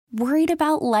Worried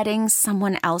about letting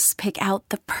someone else pick out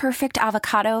the perfect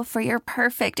avocado for your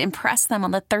perfect impress them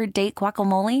on the third date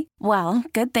guacamole? Well,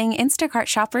 good thing Instacart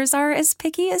shoppers are as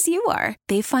picky as you are.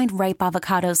 They find ripe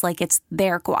avocados like it's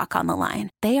their guac on the line.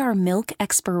 They are milk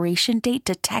expiration date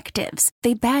detectives.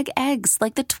 They bag eggs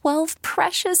like the 12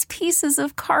 precious pieces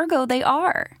of cargo they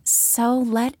are. So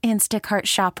let Instacart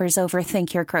shoppers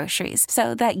overthink your groceries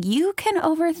so that you can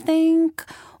overthink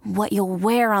what you'll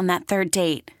wear on that third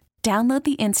date. Download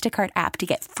the Instacart app to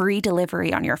get free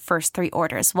delivery on your first 3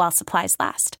 orders while supplies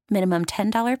last. Minimum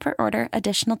 $10 per order.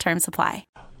 Additional terms apply.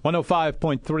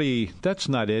 105.3. That's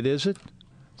not it, is it?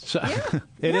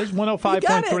 It is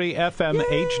 105.3 FM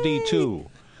HD2.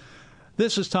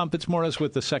 This is Tom Fitzmaurice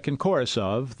with the second chorus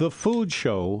of The Food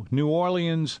Show, New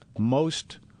Orleans'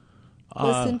 most...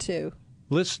 listened to.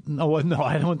 No,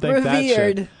 I don't think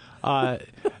revered. That's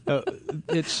it.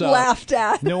 It's laughed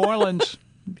at. New Orleans...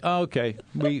 Okay,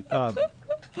 we accept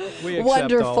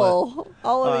wonderful.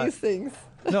 All of these things.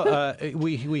 No,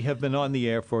 we have been on the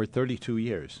air for 32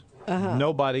 years.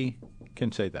 Nobody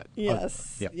can say that.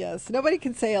 Yes, yep. yes. Nobody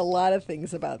can say a lot of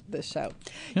things about this show.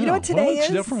 Yeah, you know what today it's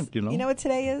is? Different. You know what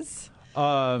today is?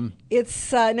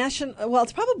 It's national. Well,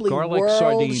 it's probably Garlic World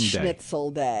Sardine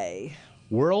Schnitzel Day.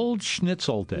 World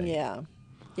Schnitzel Day.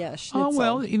 Yeah, schnitzel.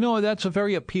 Oh well, that's a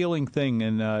very appealing thing.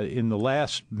 And in the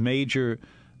last major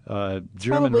German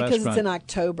probably because restaurant. it's in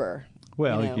October.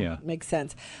 Well, yeah, makes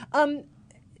sense.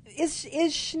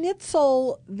 Is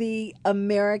schnitzel the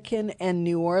American and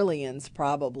New Orleans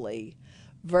probably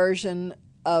version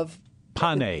of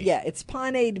panade? Yeah, it's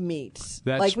panade meat.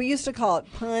 Like we used to call it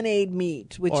panade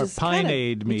meat, which or is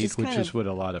panade meat, which is what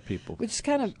a lot of people. Which is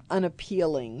kind of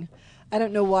unappealing. I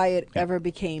don't know why it ever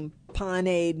became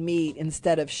panade meat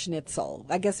instead of schnitzel.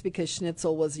 I guess because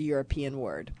schnitzel was a European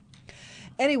word.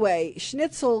 Anyway,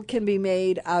 schnitzel can be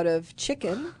made out of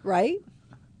chicken, right?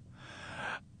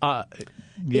 Yeah.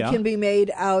 It can be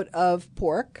made out of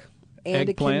pork, and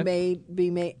Eggplant. it can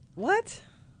be made. What?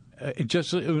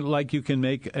 Just like you can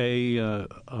make a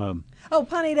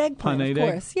panade eggplant, of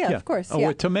course. Yeah, of course.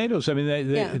 With tomatoes. I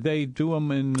mean, they do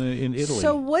them in Italy.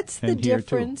 So what's the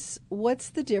difference? Too. What's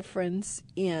the difference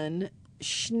in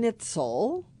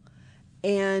schnitzel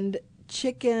and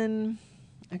chicken?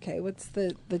 Okay, what's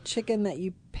the chicken that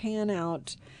you pan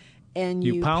out and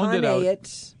you pound panade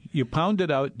it? You pound it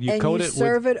out. You and coat you it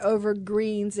serve it over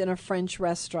greens in a French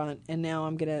restaurant. And now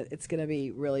it's gonna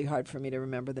be really hard for me to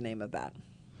remember the name of that.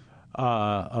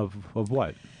 Of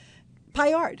what?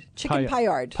 Paillard. Chicken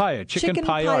paillard. Chicken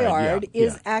paillard. Paillard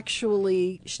is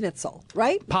actually schnitzel,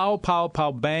 right? Pow, pow,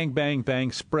 pow, bang, bang,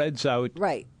 bang, spreads out.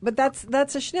 Right. But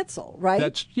that's a schnitzel,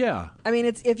 right? I mean,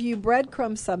 it's if you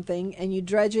breadcrumb something and you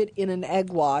dredge it in an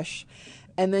egg wash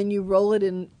and then you roll it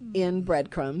in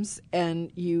breadcrumbs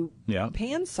and you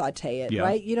pan saute it,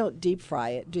 right? You don't deep fry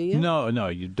it, do you? No,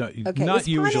 you don't. Okay. Not is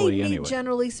usually, panade anyway. Meat,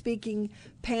 generally speaking,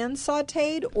 pan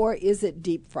sauteed or is it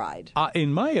deep fried?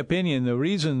 In my opinion, the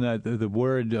reason that the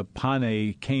word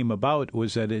pane came about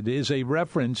was that it is a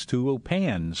reference to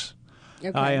pans.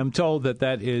 Okay. I am told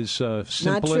that is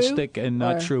simplistic and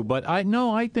not true, but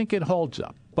I think it holds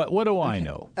up. But what do I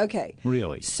know? Okay.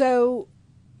 Really? So,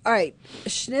 all right,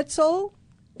 schnitzel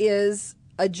is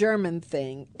a German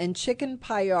thing, and chicken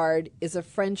paillard is a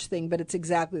French thing, but it's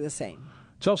exactly the same.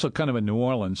 It's also kind of a New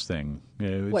Orleans thing.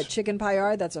 What, chicken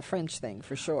paillard? That's a French thing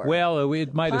for sure. Well,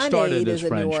 it might have started as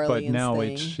French, but now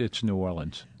thing. it's New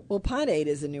Orleans. Well, panade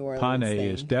is a New Orleans thing.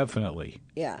 Panade is definitely.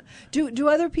 Yeah. Do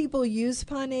other people use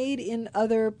panade in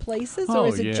other places, or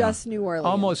is it just New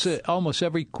Orleans? Almost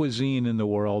every cuisine in the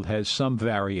world has some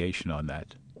variation on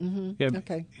that. Mm-hmm. Yeah,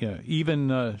 okay. Yeah.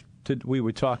 Even we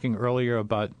were talking earlier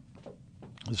about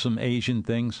some Asian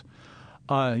things.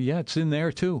 It's in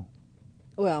there too.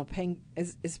 Well,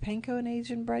 is panko an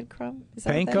Asian breadcrumb? Is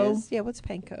that panko? What that is? Yeah. What's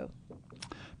panko?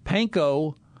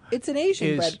 Panko. It's an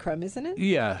Asian breadcrumb, isn't it?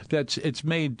 Yeah, it's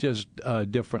made just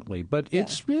differently, but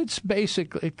it's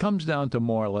basically it comes down to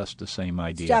more or less the same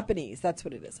idea. It's Japanese, that's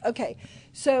what it is. Okay,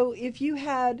 so if you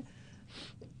had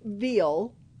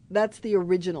veal, that's the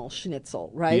original schnitzel,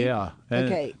 right? Yeah.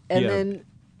 Okay, and then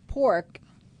pork.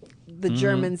 The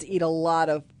Germans eat a lot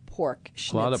of pork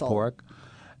schnitzel. A lot of pork,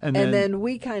 and then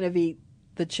we kind of eat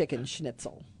the chicken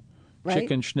schnitzel, right?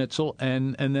 Chicken schnitzel,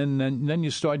 and then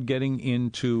you start getting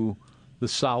into the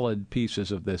solid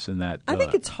pieces of this and that. I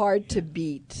think it's hard to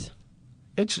beat.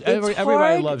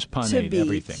 Everybody loves panade,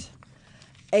 everything.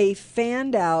 A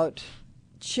fanned out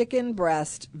chicken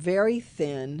breast, very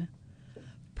thin,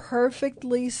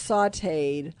 perfectly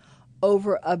sautéed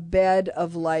over a bed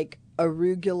of like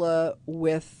arugula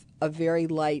with a very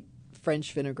light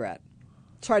French vinaigrette.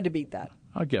 It's hard to beat that.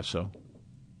 I guess so.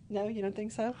 No, you don't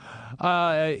think so?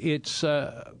 It's.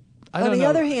 On the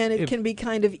other hand, it can be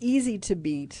kind of easy to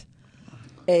beat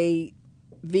a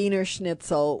Wiener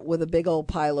Schnitzel with a big old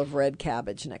pile of red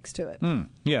cabbage next to it.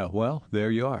 Yeah, well, there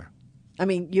you are. I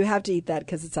mean, you have to eat that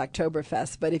because it's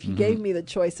Oktoberfest, but if you gave me the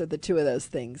choice of the two of those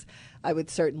things, I would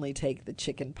certainly take the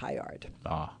chicken paillard.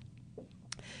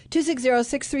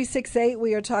 260-6368,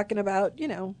 we are talking about,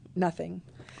 nothing.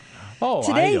 Oh,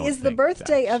 today is the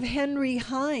birthday of Henry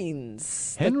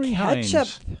Heinz. Henry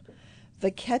Heinz. The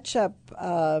ketchup.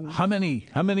 How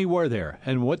many were there,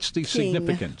 and what's the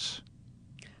significance?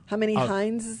 How many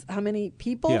Heinz? How many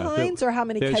people Heinz, or how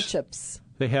many ketchups?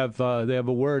 They have a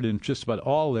word in just about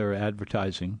all their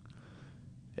advertising,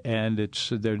 and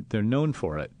they're known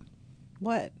for it.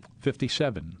 What?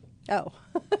 57. Oh.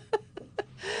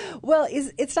 Well,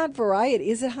 it's not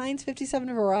variety. Is it Heinz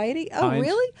 57 variety? Oh, Heinz,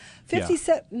 really?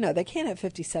 57? Yeah. No, they can't have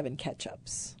 57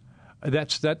 ketchups.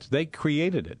 That's they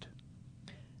created it.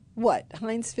 What?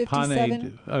 Heinz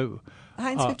 57?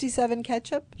 Heinz 57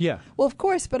 ketchup? Yeah. Well, of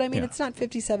course, but I mean, it's not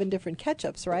 57 different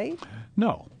ketchups, right?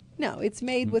 No. No, it's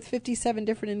made with 57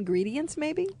 different ingredients,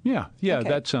 maybe? Yeah, okay.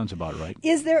 That sounds about right.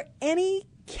 Is there any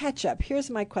ketchup? Here's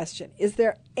my question. Is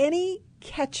there any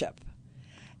ketchup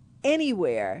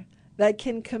anywhere that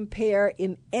can compare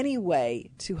in any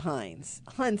way to Heinz?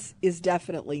 Heinz is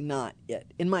definitely not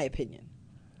it, in my opinion.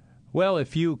 Well,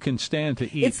 if you can stand to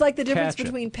eat it's like the difference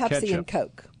between Pepsi and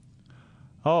Coke.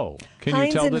 Oh, can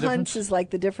Heinz you tell the difference? Heinz and Hunt's is like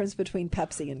the difference between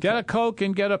Pepsi and Get Coke. a Coke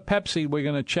and get a Pepsi. We're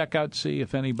going to check out, see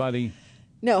if anybody...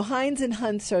 No, Heinz and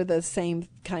Hunt's are the same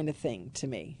kind of thing to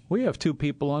me. We have two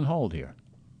people on hold here.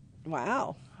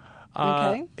 Wow.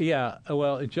 Okay. Yeah,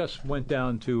 well, it just went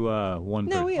down to one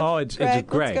No, we have it's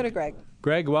Greg. Let's go to Greg.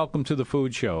 Greg, welcome to the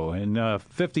Food Show, and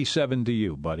 57 to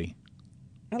you, buddy.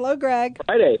 Hello, Greg.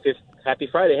 Friday. Happy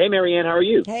Friday. Hey, Marianne, how are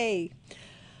you? Hey.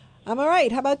 I'm all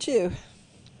right. How about you?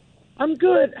 I'm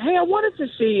good. Hey, I wanted to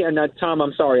see, and Tom,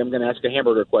 I'm sorry, I'm going to ask a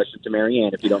hamburger question to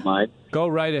Marianne, if you don't mind. Go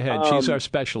right ahead. She's our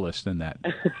specialist in that.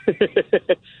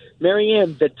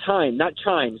 Marianne, the Time, not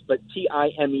Chimes, but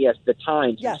Times, the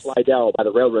Times in Slidell by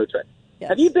the railroad track. Yes.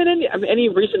 Have you been in any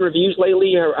recent reviews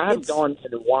lately? Or I haven't gone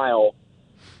in a while.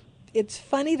 It's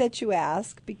funny that you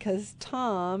ask, because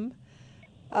Tom,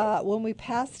 when we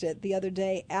passed it the other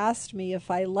day, asked me if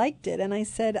I liked it, and I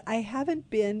said, I haven't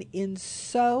been in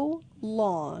so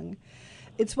long.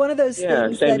 It's one of those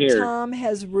things that Tom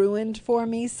has ruined for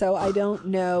me, so I don't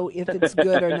know if it's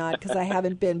good or not because I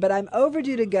haven't been. But I'm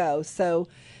overdue to go, so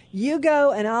you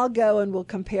go and I'll go and we'll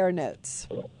compare notes.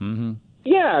 Mm-hmm.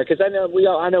 Yeah, because I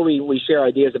know we share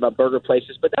ideas about burger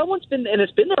places, but that one's been, and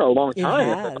it's been there a long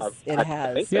time. It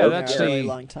has. Yeah, that's a really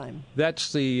long time.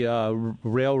 That's the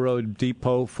railroad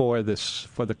depot for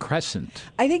the Crescent.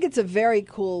 I think it's a very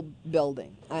cool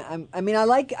building. I mean, I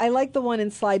like the one in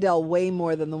Slidell way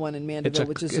more than the one in Mandeville,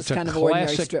 which is just kind of an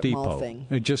ordinary strip mall thing.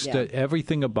 Just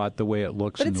everything about the way it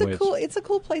looks. But it's it's a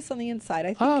cool place on the inside.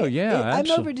 I think.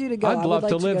 I'm overdue to go. I'd love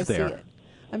to live there. See it.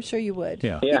 I'm sure you would.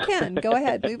 Yeah. You can. Go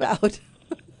ahead. Move out.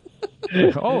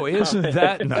 Oh, isn't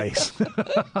that nice?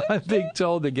 I'm being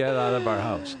told to get out of our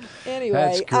house.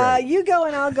 Anyway, you go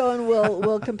and I'll go and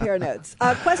we'll compare notes.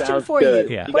 Question Sounds for good.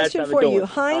 you. Yeah. Question for you.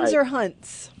 Heinz or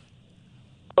Hunt's?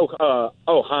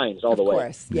 Heinz all the way. Of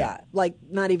course, yeah. Like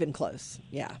not even close.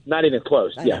 Yeah. Not even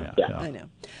close. I know.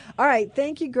 All right.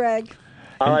 Thank you, Greg.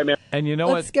 All right, man. And you know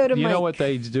Let's go to you Mike. know what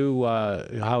they do?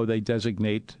 How they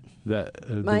designate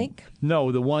Mike?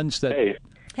 The ones that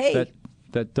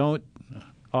that don't.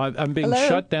 I'm being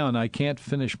shut down. I can't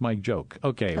finish my joke.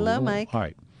 Okay. Hello, Mike. All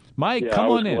right. Mike,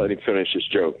 come on in. Let him finish his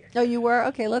joke. Oh, you were?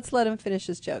 Okay, let's let him finish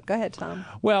his joke. Go ahead, Tom.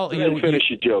 Well, finish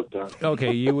your joke, Don.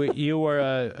 Okay, you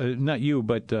were not you,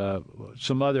 but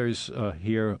some others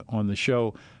here on the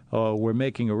show were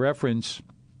making a reference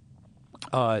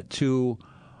to.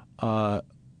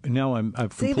 Now I've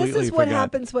completely this is what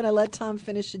happens when I let Tom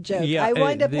finish a joke. Yeah, I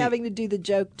wind up having to do the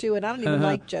joke too, and I don't even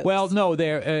like jokes. Well, no,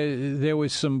 there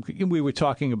was some. We were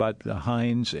talking about the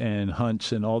Heinz and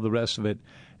Hunt's and all the rest of it,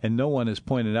 and no one has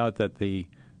pointed out that the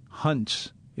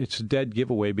Hunt's, it's a dead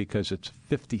giveaway because it's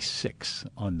 56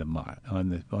 on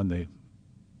the.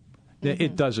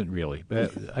 It doesn't really.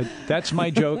 That's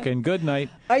my joke, and good night.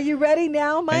 Are you ready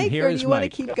now, Mike, or do you want to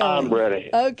keep going? I'm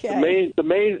ready. Okay. The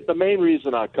main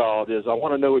reason I called is I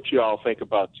want to know what you all think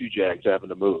about Two Jacks having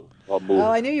to move.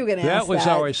 Oh, I knew you were going to ask that. That was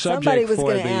our subject Somebody was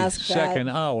for gonna the ask second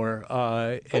that. hour.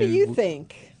 What do you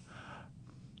think?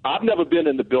 I've never been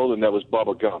in the building that was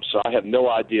bubble gum, so I have no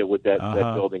idea what that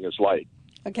building is like.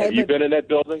 Okay, have you been in that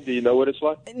building? Do you know what it's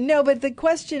like? No, but the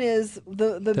question is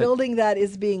the building that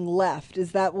is being left.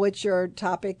 Is that what your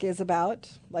topic is about?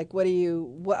 Like, what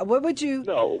would you?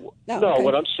 No. Okay.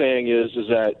 What I'm saying is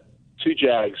that Two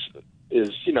Jags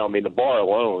is, the bar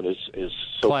alone is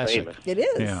so classic. Famous. It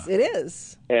is. Yeah. It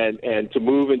is. And to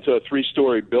move into a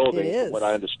 3-story building, it is. from what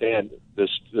I understand,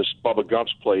 this Bubba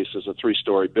Gump's place is a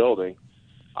 3-story building.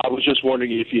 I was just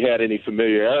wondering if you had any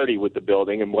familiarity with the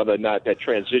building and whether or not that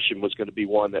transition was going to be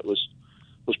one that was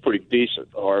pretty decent,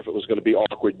 or if it was going to be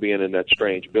awkward being in that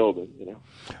strange building.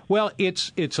 Well,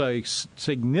 it's a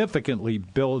significantly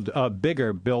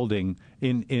bigger building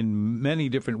in many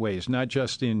different ways, not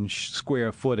just in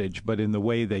square footage, but in the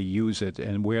way they use it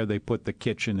and where they put the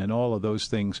kitchen and all of those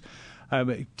things.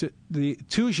 The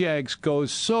Two Jags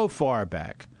goes so far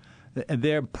back.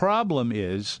 Their problem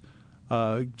is.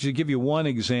 To give you one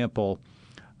example,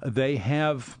 they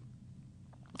have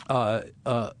a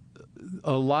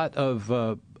lot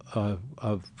of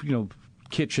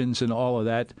kitchens and all of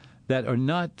that are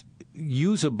not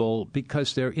usable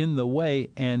because they're in the way,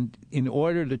 and in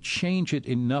order to change it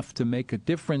enough to make a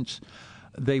difference,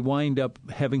 they wind up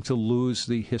having to lose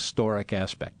the historic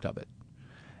aspect of it.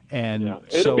 And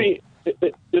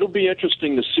It'll be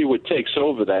interesting to see what takes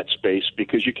over that space,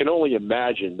 because you can only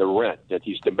imagine the rent that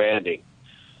he's demanding.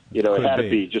 It had to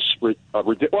be just why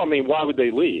would they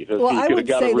leave? Well, I would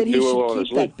say that he should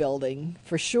keep that building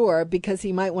for sure, because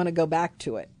he might want to go back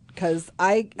to it. Because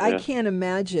I can't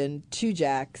imagine Two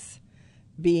Jacks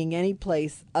being any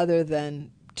place other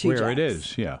than Two Jacks. Where it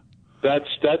is, yeah. That's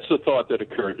the thought that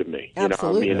occurred to me.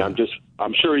 Absolutely.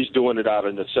 I'm sure he's doing it out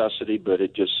of necessity, but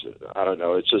it just, I don't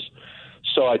know. It's just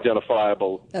so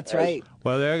identifiable. That's right.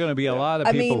 Well, there are going to be a lot of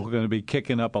people who are going to be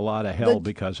kicking up a lot of hell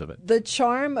because of it. The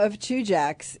charm of Two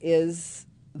Jacks is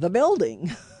the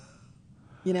building,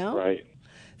 Right.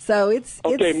 So it's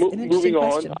okay. It's an moving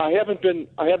on. question. I haven't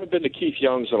been to Keith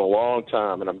Young's in a long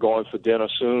time, and I'm going for dinner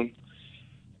soon.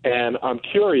 And I'm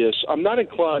curious. I'm not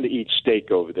inclined to eat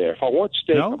steak over there. If I want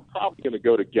steak, I'm probably going to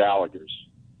go to Gallagher's.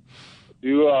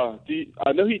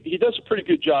 I know he does a pretty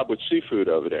good job with seafood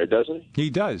over there, doesn't he? He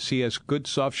does. He has good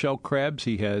soft shell crabs.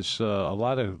 He has a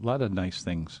lot of nice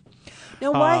things.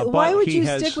 Now, why would you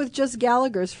stick with just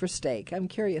Gallagher's for steak? I'm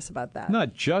curious about that.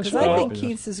 Not just because I think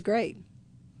Keith's is great.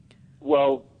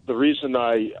 Well, the reason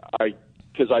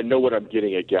because I know what I'm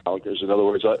getting at Gallagher's. In other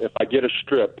words, if I get a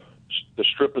strip, the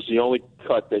strip is the only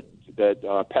cut that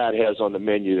Pat has on the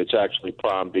menu that's actually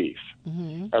prime beef.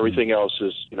 Mm-hmm. Everything else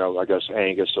is, I guess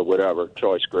Angus or whatever,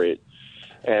 choice grade.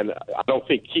 And I don't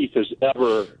think Keith has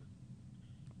ever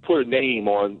put a name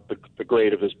on the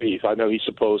grade of his beef. I know he's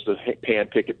supposed to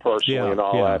hand pick it personally and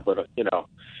all that, but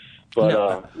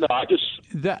I just.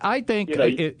 I think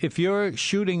if you're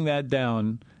shooting that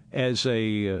down as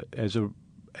a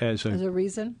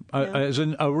reason, as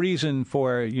a reason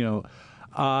for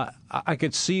I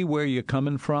could see where you're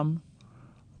coming from,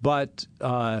 but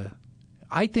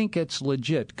I think it's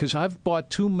legit because I've bought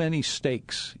too many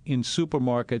steaks in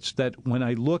supermarkets that when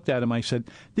I looked at them, I said,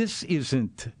 this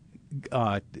isn't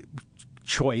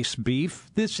choice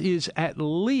beef. This is at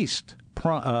least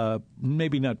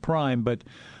maybe not prime, but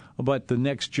the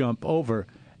next jump over.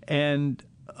 And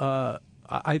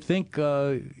I think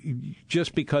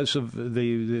just because of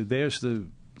there's the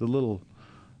little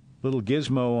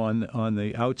gizmo on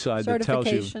the outside that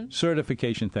tells you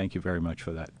certification. Thank you very much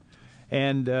for that.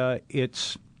 And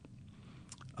it's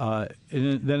and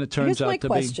then it turns out to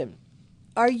be. Here's my question: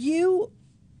 are you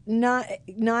not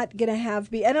going to have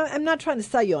beef? And I'm not trying to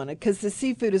sell you on it because the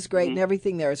seafood is great and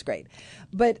everything there is great,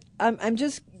 but I'm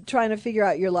just trying to figure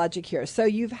out your logic here. So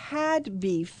you've had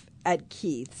beef at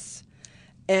Keith's,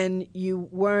 and you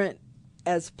weren't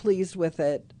as pleased with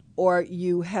it, or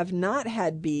you have not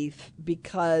had beef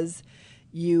because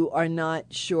you are not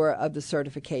sure of the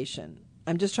certification.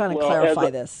 I'm just trying to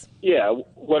clarify this. Yeah,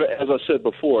 as I said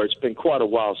before, it's been quite a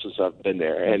while since I've been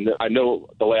there, and I know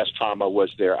the last time I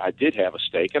was there, I did have a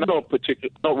steak, and I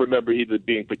don't remember either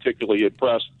being particularly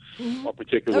impressed or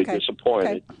particularly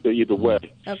disappointed. Either way.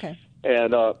 Okay.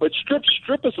 And but strip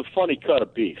is a funny cut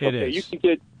of beef. It is. You can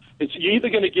get. You're either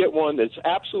going to get one that's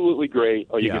absolutely great,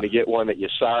 or you're going to get one that you're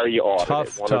sorry you ordered.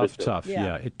 Tough.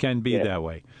 Yeah, it can be that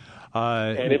way.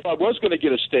 And if I was going to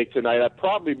get a steak tonight, I'd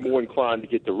probably be more inclined to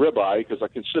get the ribeye because I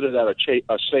consider that a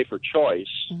safer choice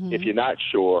if you're not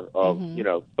sure of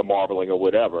the marbling or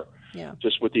whatever. Yeah.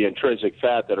 Just with the intrinsic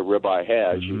fat that a ribeye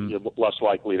has, you're less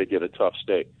likely to get a tough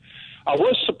steak. I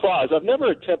was surprised. I've never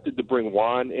attempted to bring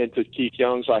wine into Keith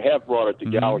Young's. I have brought it to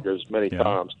Gallagher's many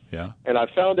times. Yeah. And I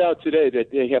found out today that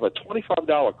they have a $25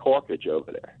 corkage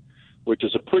over there, which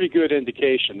is a pretty good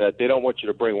indication that they don't want you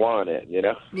to bring wine in,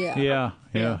 Yeah.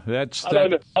 That's. I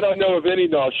don't know of any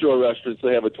North Shore restaurants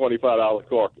that have a $25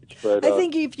 corkage. But I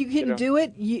think if you can do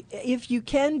it, if you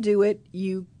can do it,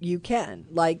 you can.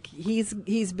 Like he's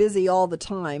busy all the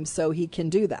time, so he can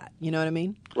do that. You know what I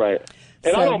mean? Right.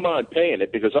 And I don't mind paying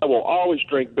it because I will always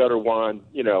drink better wine,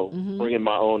 bringing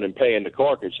my own and paying the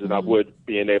corkage than I would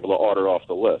being able to order off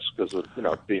the list because of,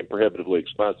 being prohibitively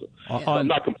expensive. I'm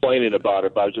not complaining about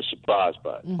it, but I was just surprised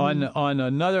by it. On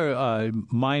another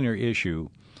minor issue,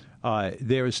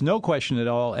 there is no question at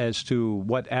all as to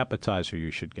what appetizer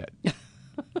you should get.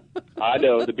 I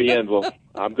know, the Bienville.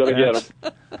 I'm going to get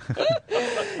them.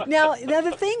 Now,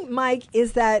 the thing, Mike,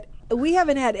 is that we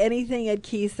haven't had anything at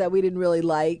Keith's that we didn't really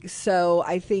like. So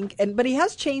I think, but he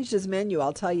has changed his menu,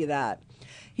 I'll tell you that.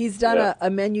 He's done a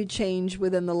menu change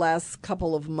within the last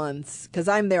couple of months because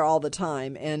I'm there all the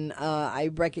time. And I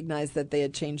recognized that they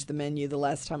had changed the menu the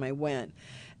last time I went.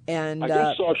 And I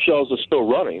guess soft shells are still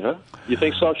running, huh? You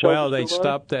think soft shells? Well, they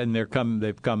stopped and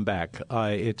they've come back.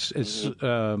 It's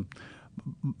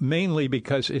mainly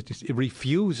because it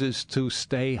refuses to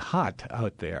stay hot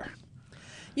out there.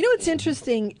 You know what's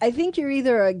interesting? I think you're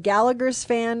either a Gallagher's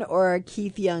fan or a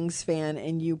Keith Young's fan,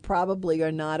 and you probably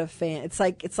are not a fan. It's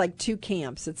like two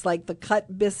camps. It's like the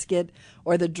cut biscuit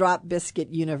or the drop biscuit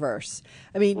universe.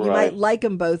 I mean, you might like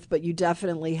them both, but you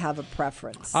definitely have a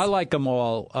preference. I like them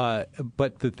all,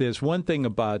 but there's one thing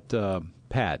about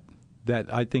Pat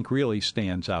that I think really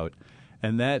stands out,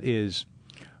 and that is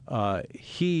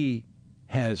he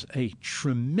has a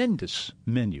tremendous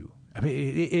menu. I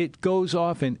mean, it goes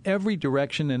off in every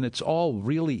direction, and it's all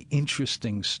really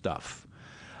interesting stuff.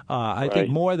 I think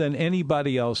more than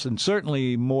anybody else, and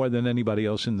certainly more than anybody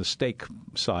else in the steak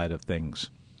side of things.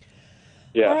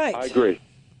 Yeah, all right. I agree.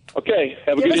 Okay,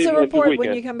 have a good evening. Give us a report when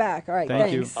weekend. you come back. All right,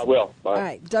 Thank thanks. you. I will. Bye. All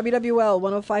right, WWL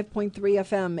 105.3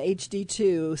 FM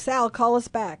HD2. Sal, call us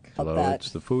back. Hello,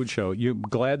 it's the Food Show. You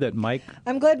glad that Mike?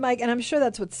 I'm glad, Mike, and I'm sure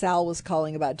that's what Sal was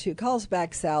calling about too. Call us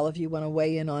back, Sal, if you want to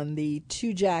weigh in on the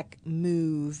two-jack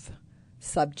move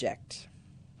subject.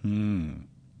 In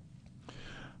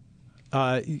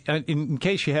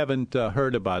case you haven't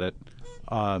heard about it,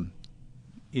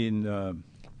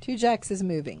 Two Jacks is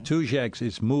moving. Two Jacks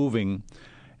is moving.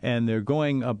 And they're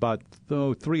going about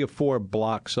 3 or 4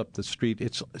 blocks up the street.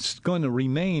 It's going to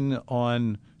remain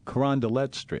on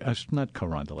Carondelet Street. Not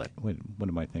Carondelet. What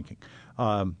am I thinking?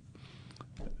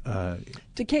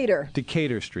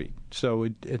 Decatur Street. So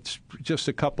it's just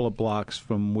a couple of blocks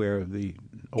from where the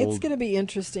old... It's going to be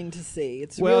interesting to see.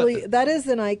 That is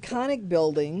an iconic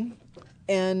building,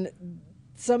 and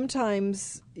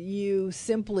sometimes you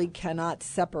simply cannot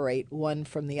separate one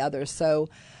from the other. So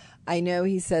I know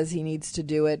he says he needs to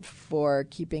do it for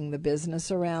keeping the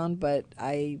business around, but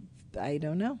I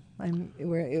don't know.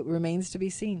 It remains to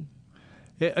be seen.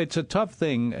 It's a tough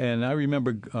thing, and I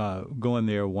remember going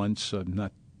there once,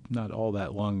 not all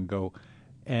that long ago,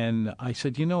 and I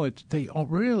said, they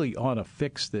really ought to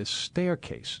fix this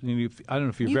staircase. I don't know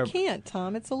if you've ever. You can't,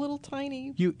 Tom. It's a little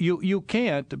tiny. You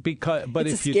can't but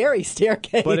it's if a scary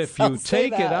staircase. But if you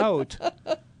take it out,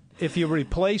 if you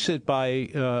replace it by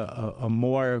a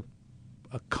more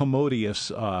commodious.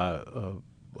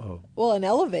 Well, an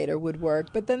elevator would work,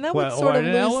 but then that would sort of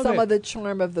lose some of the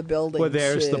charm of the building. Well,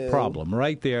 there's too. the problem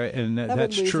right there, and that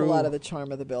that's would lose true. a lot of the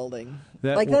charm of the building.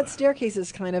 That staircase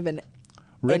is kind of an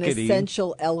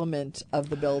essential element of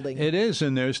the building. It is,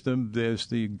 and there's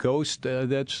the ghost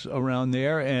that's around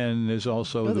there, and there's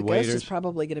also the waiters. Ghost is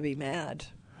probably going to be mad.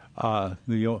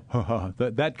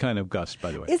 That kind of gust,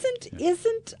 by the way.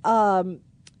 Isn't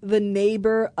the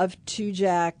neighbor of Two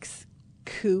Jacks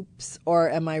Coops,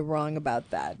 or am I wrong about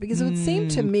that? Because it would seem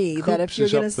to me Coops that if you're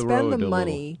going to spend the little.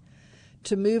 money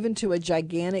to move into a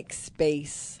gigantic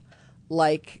space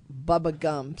like Bubba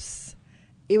Gump's,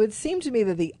 it would seem to me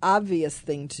that the obvious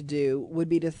thing to do would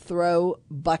be to throw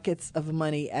buckets of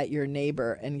money at your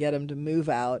neighbor and get him to move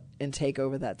out and take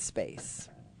over that space.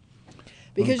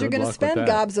 Because you're going to spend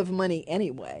gobs of money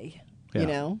anyway, you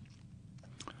know?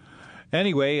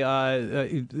 Anyway,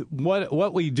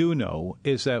 what we do know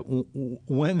is that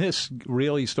when this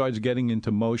really starts getting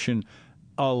into motion,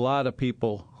 a lot of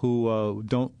people who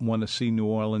don't want to see New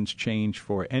Orleans change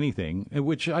for anything,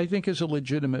 which I think is a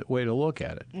legitimate way to look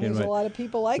at it. There's a lot of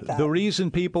people like that. The reason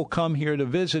people come here to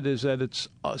visit is that it's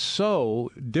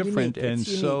so different it's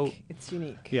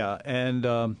unique. Yeah,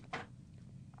 and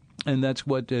that's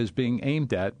what is being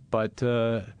aimed at, but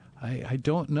I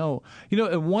don't know.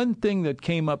 One thing that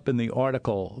came up in the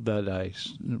article that I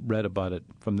read about it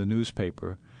from the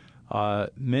newspaper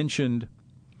mentioned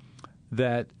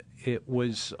that it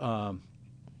was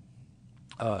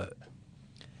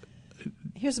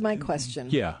Here's my question.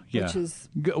 Yeah. Which is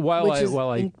while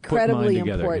I incredibly put mine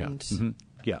together, important.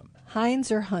 Yeah.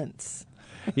 Heinz or Hunt's?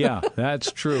 Yeah,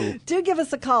 that's true. Do give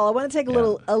us a call. I want to take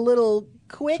a little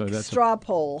quick straw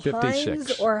poll. 56.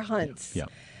 Heinz or Hunt's? Yeah.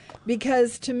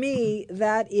 Because to me,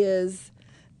 that is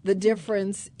the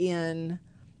difference in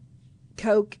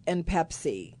Coke and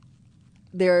Pepsi.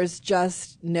 There's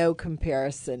just no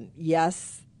comparison.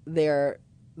 Yes, they're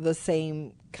the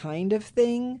same kind of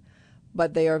thing,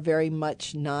 but they are very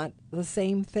much not the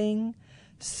same thing.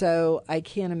 So I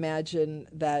can't imagine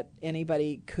that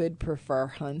anybody could prefer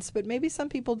Hunt's, but maybe some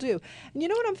people do. And you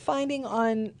know what I'm finding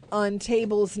on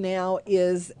tables now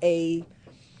is a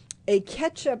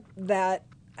ketchup that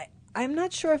I'm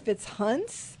not sure if it's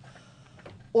Hunt's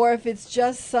or if it's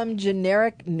just some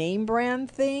generic name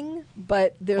brand thing,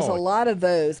 but there's a lot of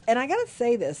those. And I got to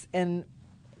say this, and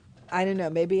I don't know,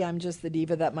 maybe I'm just the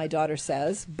diva that my daughter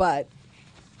says,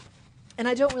 and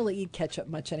I don't really eat ketchup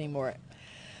much anymore.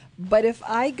 But if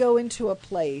I go into a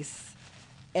place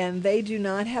and they do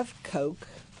not have Coke,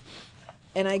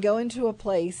 and I go into a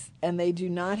place and they do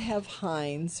not have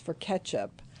Heinz for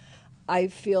ketchup, I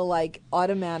feel like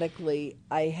automatically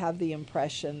I have the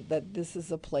impression that this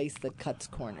is a place that cuts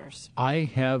corners. I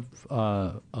have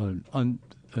an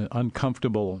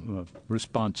uncomfortable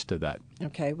response to that.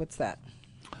 Okay, what's that?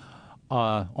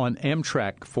 On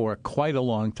Amtrak for quite a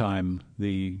long time,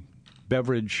 the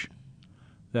beverage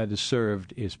that is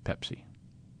served is Pepsi.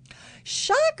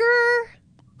 Shocker!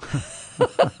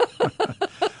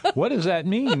 What does that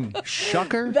mean?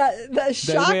 Shucker? The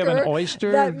shocker. Do we have an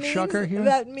oyster shucker here?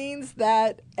 That means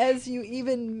that, as you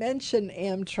even mention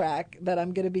Amtrak, that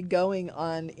I'm going to be going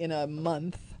on in a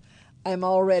month, I'm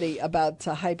already about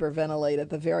to hyperventilate at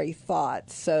the very thought.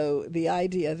 So the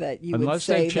idea that you Unless would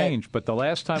say they've changed, but the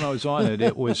last time I was on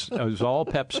it was all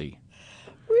Pepsi.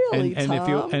 Really, and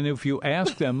Tom? if you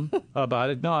ask them about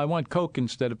it, no, I want Coke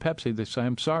instead of Pepsi. They say,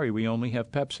 I'm sorry, we only have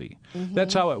Pepsi. Mm-hmm.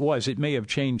 That's how it was. It may have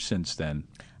changed since then.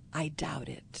 I doubt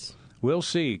it. We'll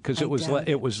see, because it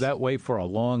was that way for a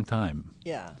long time.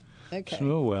 Yeah. Okay.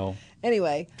 Oh well.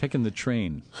 Anyway, taking the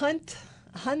train.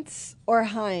 Hunt's or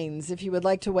Heinz, if you would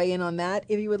like to weigh in on that.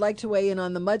 If you would like to weigh in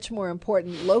on the much more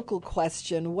important local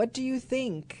question, what do you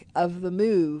think of the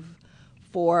move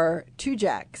for Two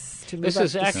Jacks to move This up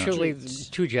is the actually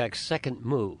street? Two Jacks' second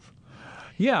move.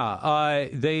 Yeah,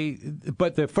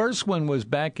 but the first one was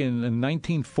back in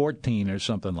 1914 or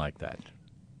something like that.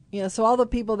 Yeah, so all the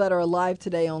people that are alive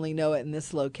today only know it in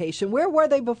this location. Where were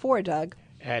they before, Doug?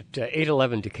 At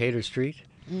 811 Decatur Street.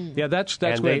 Mm. Yeah, that's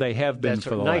where they have been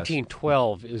for the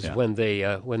 1912 is when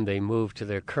they moved to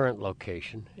their current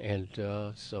location, and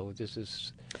so this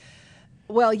is.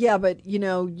 Well, yeah, but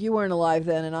you weren't alive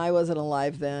then, and I wasn't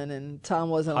alive then, and Tom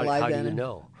wasn't alive then. How do you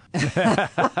know?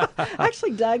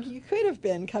 Actually, Doug, you could have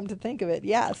been. Come to think of it,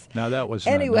 yes. Now that was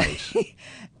nice.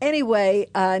 Anyway,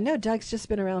 no, Doug's just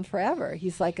been around forever.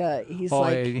 He must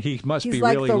be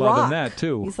really the loving Rock. that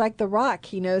too. He's like the Rock.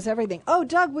 He knows everything. Oh,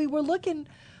 Doug, we were looking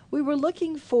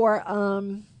for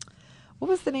what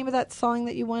was the name of that song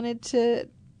that you wanted to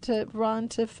Ron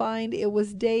to find? It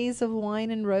was Days of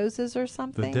Wine and Roses or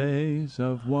something. The Days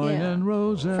of Wine and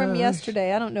Roses from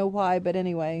yesterday. I don't know why, but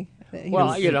anyway.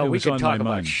 Well, we could talk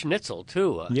about schnitzel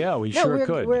too. Yeah, we sure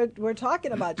could. We're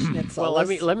talking about schnitzel. Well,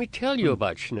 let me tell you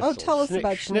about schnitzel. Oh, tell us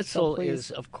about schnitzel, please.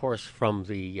 Is, of course, from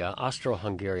the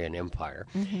Austro-Hungarian Empire,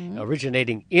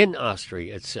 originating in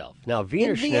Austria itself. Now,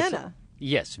 Wiener Schnitzel. Vienna.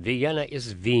 Yes, Vienna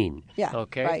is Wien. Yeah.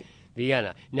 Okay. Right.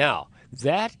 Vienna. Now,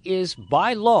 that is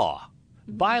by law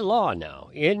now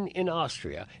in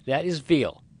Austria. That is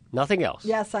veal, nothing else.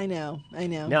 Yes, I know.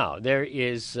 Now there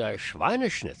is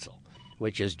Schweineschnitzel,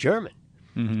 which is German,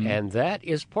 and that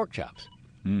is pork chops.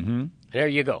 Mm-hmm. There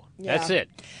you go. Yeah. That's it.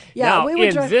 Yeah, now,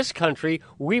 in this country,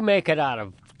 we make it out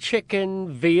of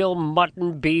chicken, veal,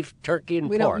 mutton, beef, turkey, and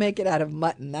pork. We don't make it out of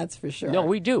mutton, that's for sure. No,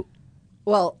 we do.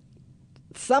 Well,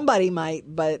 somebody might,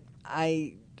 but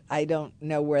I don't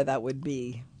know where that would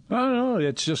be. I don't know.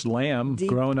 It's just lamb,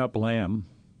 grown-up lamb.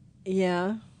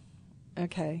 Yeah.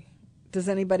 Okay. Does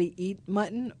anybody eat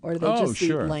mutton, or do they just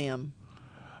eat lamb?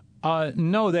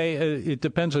 No, it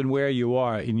depends on where you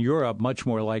are. In Europe, much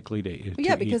more likely to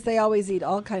yeah, because they always eat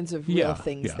all kinds of real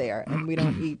things there, and we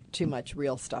don't eat too much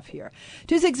real stuff here.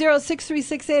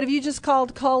 260-6368. If you just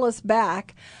call us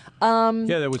back.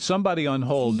 There was somebody on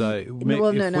hold.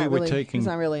 He's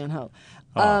not really on hold.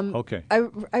 Okay.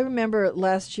 I remember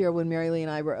last year when Mary Lee and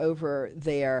I were over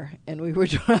there, and we were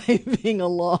driving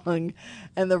along,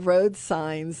 and the road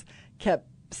signs kept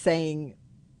saying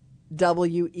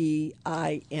WEIN,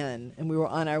 and we were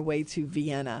on our way to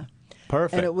Vienna.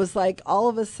 Perfect. And it was like all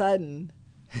of a sudden,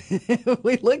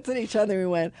 We looked at each other and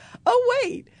we went, oh,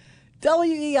 wait,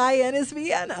 WEIN is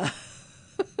Vienna.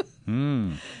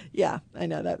 Yeah, I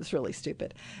know. That was really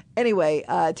stupid. Anyway,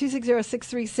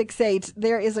 260-6368,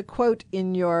 there is a quote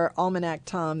in your almanac,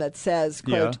 Tom, that says,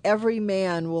 quote, every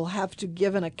man will have to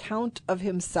give an account of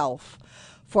himself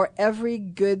for every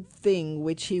good thing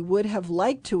which he would have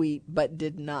liked to eat but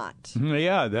did not.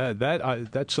 Yeah,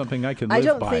 that's something I can live by. I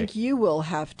don't think you will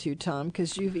have to, Tom,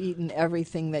 because you've eaten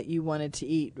everything that you wanted to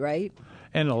eat, right?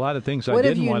 And a lot of things I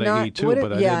didn't want to eat, too,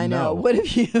 but I didn't know. What have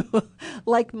you,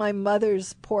 like my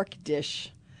mother's pork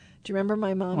dish? Do you remember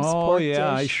my mom's pork dish? Oh,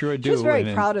 yeah, I sure do. She was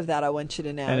very proud of that, I want you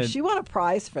to know. She won a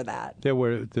prize for that.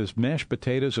 There's mashed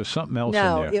potatoes or something else in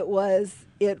there. No, it was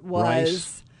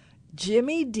rice.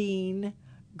 Jimmy Dean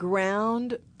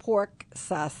ground pork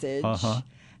sausage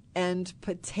and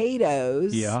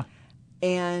potatoes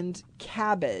and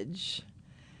cabbage.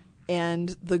 And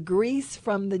the grease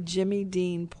from the Jimmy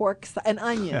Dean pork and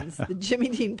onions, the Jimmy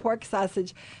Dean pork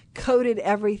sausage coated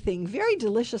everything very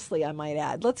deliciously, I might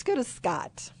add. Let's go to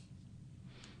Scott.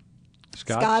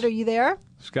 Scott, are you there?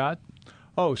 Scott?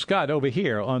 Oh, Scott, over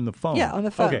here on the phone. Yeah, on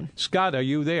the phone. Okay, Scott, are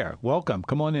you there? Welcome.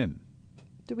 Come on in.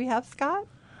 Do we have Scott?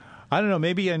 I don't know.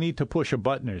 Maybe I need to push a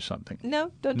button or something.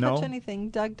 No, don't touch anything.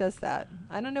 Doug does that.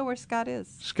 I don't know where Scott is.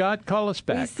 Scott, call us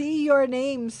back. We see your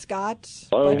name, Scott,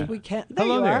 but we can't. There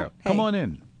Hello you there. are. Come Hey. on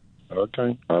in.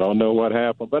 Okay. I don't know what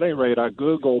happened. But at any rate, I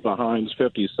Googled the Heinz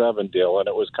 57 deal, and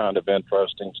it was kind of an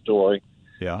interesting story.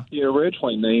 Yeah. He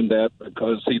originally named that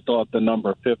because he thought the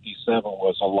number 57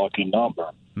 was a lucky number.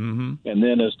 Mm-hmm. And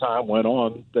then as time went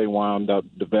on, they wound up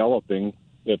developing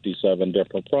 57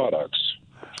 different products.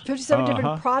 57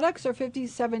 different products or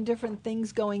 57 different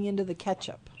things going into the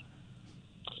ketchup?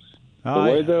 The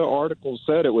way the article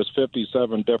said, it was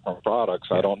 57 different products.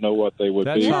 I don't know what they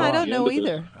would be. Yeah, I don't know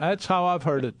either. That's how I've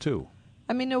heard it, too.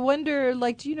 I mean, I wonder,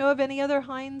 do you know of any other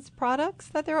Heinz products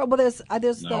that there are? Well,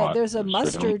 there's a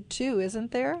mustard, too,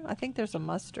 isn't there? I think there's a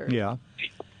mustard. Yeah.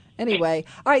 Anyway,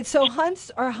 all right, so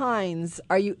Hunt's or Heinz,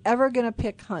 are you ever going to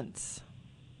pick Hunt's?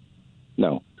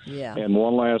 No. Yeah. And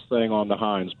one last thing on the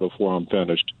Heinz before I'm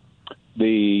finished.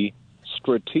 The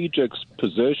strategic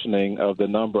positioning of the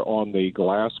number on the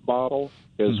glass bottle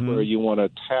is where you want to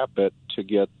tap it to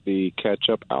get the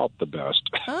ketchup out the best.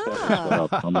 Ah.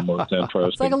 That's the most interesting.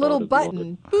 It's like a little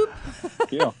button.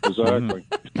 Boop. Yeah, exactly.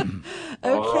 Okay.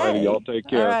 All right, y'all take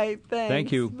care. All right, thanks.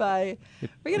 Thank you. Bye.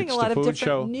 We're getting It's a lot the of food different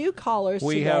show. new callers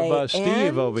We today. have Steve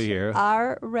and over here.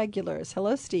 Our regulars.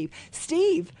 Hello, Steve.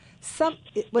 Steve,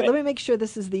 wait, let me make sure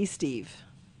this is the Steve.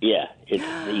 Yeah, it's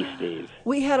the Steve.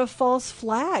 We had a false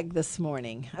flag this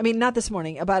morning. I mean, not this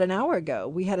morning, about an hour ago.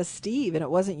 We had a Steve, and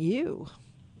it wasn't you.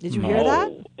 Did you hear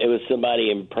that? It was somebody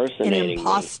impersonating An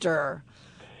imposter.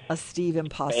 A Steve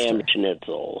imposter. Spam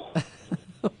Schnitzel.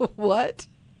 What?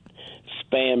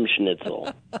 Spam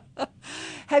Schnitzel.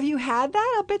 Have you had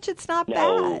that? I bet you it's not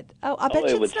bad. Oh, I bet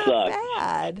you it's not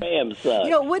bad. Spam sucks. You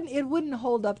know, it wouldn't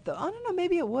hold up, though. I don't know,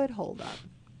 maybe it would hold up.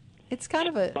 It's kind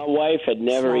of a... My wife had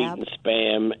never slab. eaten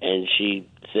Spam, and she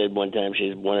said one time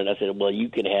she wanted. I said, well, you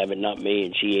can have it, not me.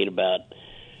 And she ate about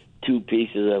 2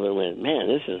 pieces of it and went, man,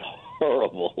 this is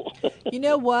horrible. You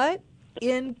know what?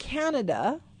 In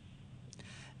Canada,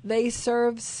 they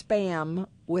serve Spam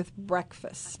with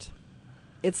breakfast.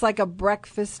 It's like a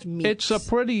breakfast meat. It's a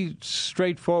pretty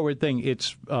straightforward thing.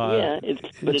 It's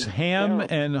it's ham terrible.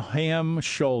 and ham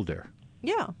shoulder.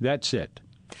 Yeah. That's it.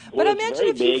 But Well, I it's imagine very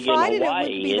if you big in fried it, it Hawaii,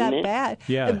 wouldn't be isn't that it? bad.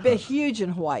 Yeah. It'd be huge in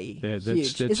Hawaii. Yeah,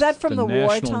 huge. that's Is that from the war,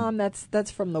 national- Tom?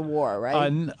 That's from the war,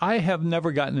 right? I have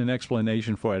never gotten an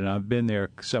explanation for it, and I've been there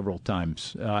several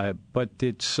times. But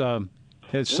it's something.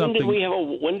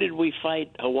 When did we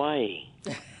fight Hawaii?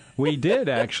 We did,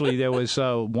 actually. There was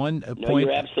one No, point.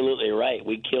 you're absolutely right.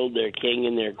 We killed their king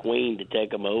and their queen to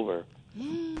take them over.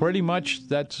 Pretty much.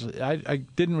 I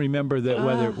didn't remember that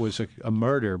whether it was a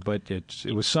murder, but it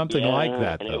was something like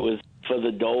that. And though. it was for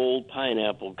the Dole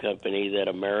Pineapple Company that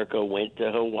America went to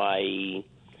Hawaii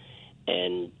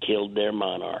and killed their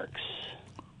monarchs.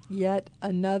 Yet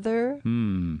another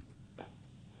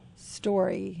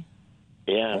story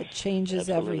Yeah, that changes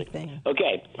absolutely. everything.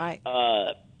 Okay, Right.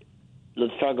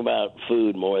 let's talk about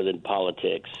food more than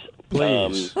politics.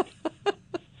 Please.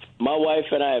 My wife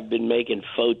and I have been making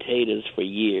potatoes for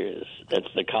years. That's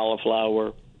the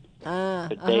cauliflower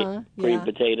cream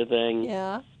potato thing.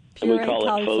 Yeah. And we Puree call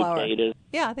cauliflower. it potatoes.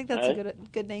 Yeah, I think that's a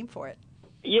good name for it.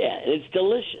 Yeah, and it's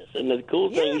delicious. And the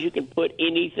cool thing is you can put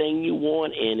anything you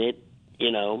want in it, you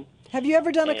know. Have you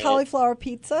ever done a cauliflower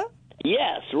pizza?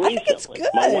 Yes, recently. I think it's good.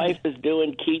 My wife is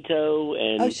doing keto,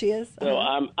 and Oh, she is? so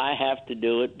I have to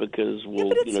do it because Yeah,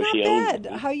 but it's she not owns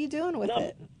bad. How are you doing with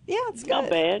it? Yeah, it's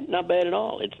good. Not bad at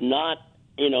all. It's not,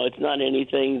 it's not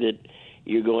anything that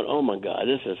you're going, oh my God,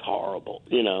 this is horrible,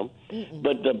 Mm-mm.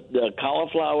 But the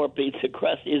cauliflower pizza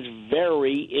crust is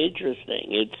very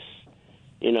interesting. It's,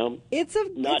 it's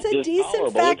a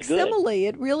decent facsimile.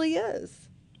 It really is.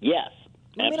 Yes.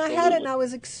 I mean, I had it and I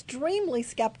was extremely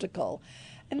skeptical,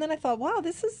 and then I thought, wow,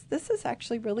 this is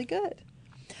actually really good.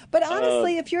 But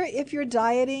honestly, if you're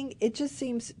dieting, it just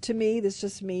seems to me, this is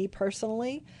just me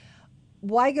personally,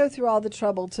 why go through all the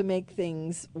trouble to make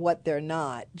things what they're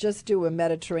not? Just do a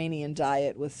Mediterranean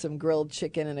diet with some grilled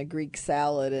chicken and a Greek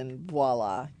salad, and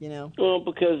voila, Well,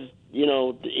 because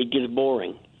it gets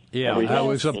boring. Yeah, I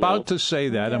was about to say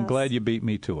that. Yes. I'm glad you beat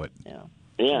me to it. Yeah.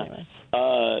 Anyway.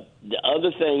 The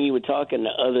other thing, you were talking the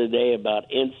other day about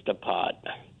Instapot.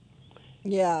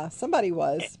 Yeah, somebody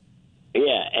was.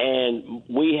 Yeah, and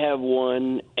we have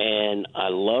one, and I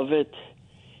love it.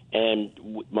 And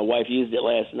my wife used it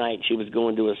last night. She was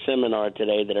going to a seminar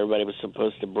today that everybody was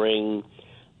supposed to bring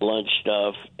lunch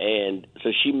stuff, and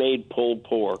so she made pulled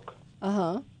pork.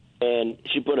 And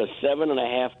she put a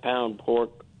 7.5-pound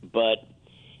pork butt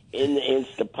in the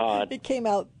Instapot. It came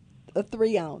out a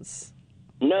 3-ounce.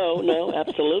 No,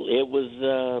 absolutely. It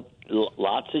was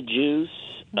lots of juice.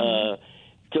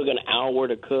 Took an hour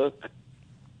to cook.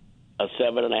 A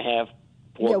 7.5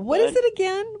 pork. Yeah, what is it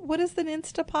again? What is an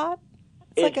Instapot?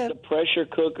 It's a pressure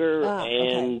cooker,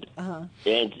 and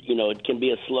it can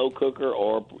be a slow cooker,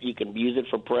 or you can use it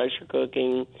for pressure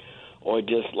cooking, or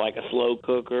just like a slow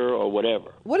cooker, or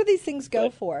whatever. What do these things go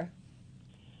for?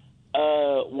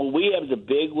 Well, we have the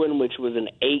big one, which was an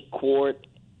 8-quart,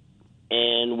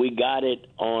 and we got it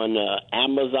on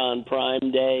Amazon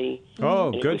Prime Day.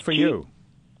 Oh, good for you.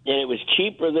 And it was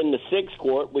cheaper than the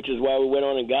 6-quart, which is why we went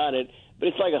on and got it. But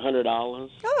it's like $100.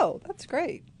 Oh, that's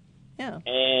great. Yeah.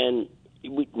 And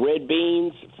red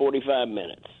beans, 45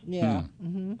 minutes. Yeah.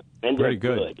 And very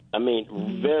good. I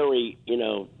mean, very,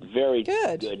 very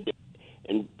good.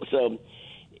 And so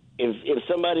if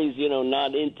somebody's,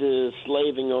 not into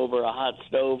slaving over a hot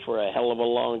stove for a hell of a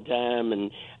long time,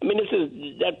 and I mean,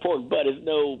 that pork butt is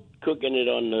no cooking it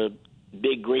on the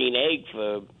big green egg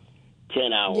for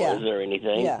 10 hours or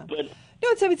anything. Yeah. But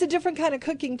no, it's a different kind of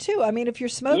cooking too. I mean, if you're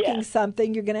smoking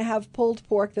something, you're going to have pulled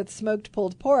pork that's smoked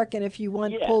pulled pork, and if you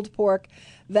want pulled pork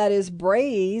that is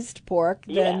braised pork,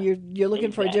 then you're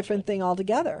looking for a different thing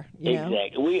altogether. You know?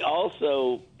 We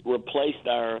also replaced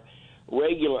our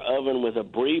regular oven with a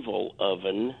Breville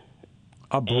oven.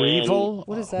 A Breville?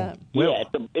 What is that? Yeah,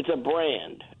 it's a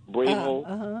brand.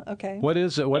 Breville. Okay. What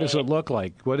is it? What does it look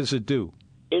like? What does it do?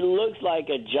 It looks like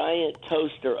a giant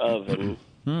toaster oven.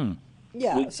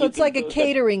 Yeah, so it's like a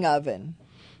catering oven.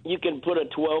 You can put a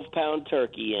 12-pound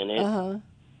turkey in it.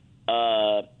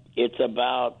 It's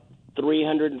about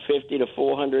 $350 to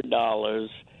 $400,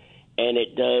 and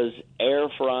it does air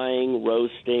frying,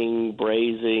 roasting,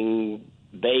 braising,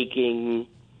 baking.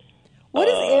 What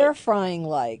is air frying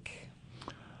like?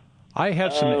 I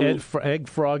have some egg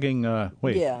frogging.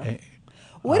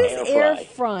 What is air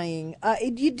frying?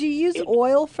 Do you use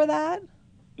oil for that?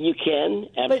 You can,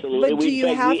 absolutely. But do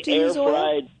you have to use oil? We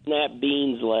air-fried snap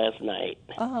beans last night.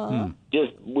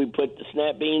 We put the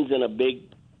snap beans in a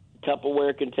big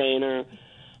Tupperware container,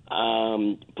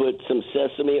 put some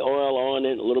sesame oil on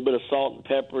it, a little bit of salt and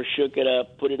pepper, shook it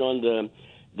up, put it on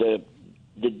they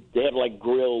have like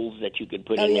grills that you could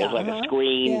put in there, like a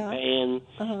screen pan.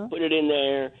 Put it in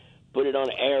there, put it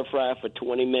on an air fryer for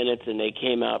 20 minutes, and they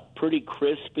came out pretty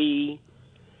crispy.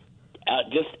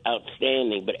 Just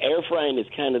outstanding. But air frying is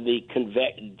kind of the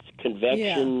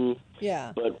convection.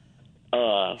 Yeah. But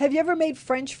have you ever made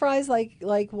French fries,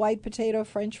 like white potato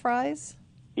French fries?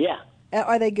 Yeah.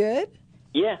 Are they good?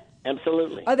 Yeah,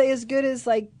 absolutely. Are they as good as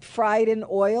like fried in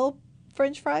oil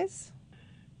French fries?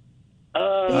 Be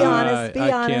honest.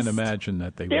 I can't imagine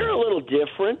that they They're would. a little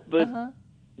different, but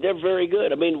they're very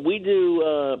good. I mean, we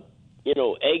do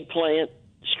eggplant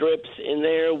strips in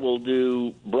there. We'll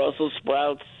do Brussels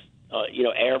sprouts.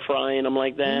 Air frying them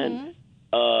like that.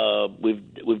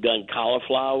 We've done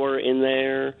cauliflower in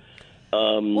there.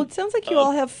 Well, it sounds like you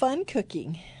all have fun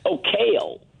cooking. Oh,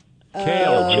 kale.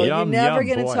 Kale. You're never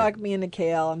going to talk me into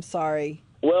kale. I'm sorry.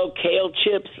 Well, kale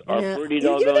chips are pretty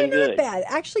doggone they're good. Not bad.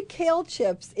 Actually, kale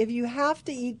chips, if you have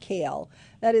to eat kale,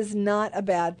 that is not a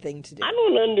bad thing to do. I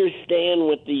don't understand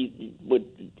what the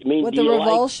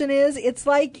revulsion is. It's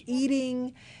like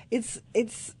eating it's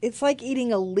like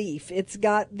eating a leaf. It's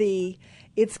got the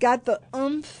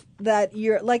oomph that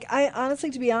you're like. I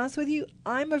honestly, to be honest with you,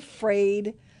 I'm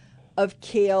afraid of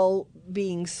kale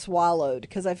being swallowed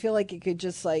because I feel like it could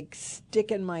just like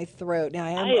stick in my throat. Now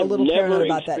I am a little paranoid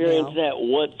about that now. That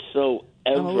whatsoever.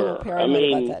 I'm a little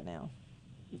paranoid about that now.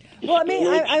 Well, I mean,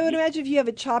 I would imagine if you have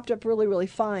it chopped up really, really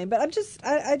fine. But I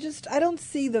don't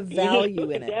see the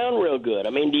value in it. Down real good. I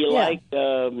mean, do you like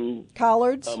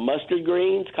collards, mustard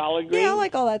greens, collard greens? Yeah, I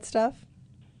like all that stuff.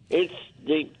 It's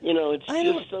I don't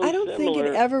similar. think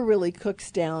it ever really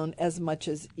cooks down as much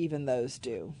as even those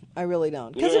do. I really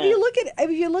don't. Because if you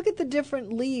look at the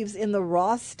different leaves in the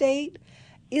raw state,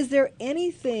 is there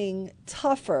anything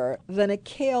tougher than a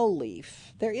kale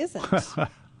leaf? There isn't.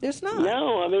 There's not.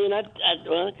 No, I mean,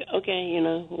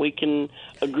 okay, we can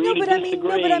agree to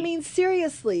disagree. But I mean,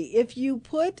 seriously, if you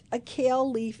put a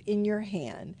kale leaf in your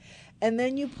hand, and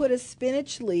then you put a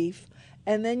spinach leaf,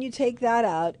 and then you take that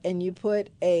out, and you put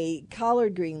a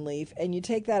collard green leaf, and you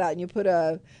take that out, and you put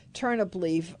a turnip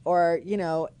leaf, or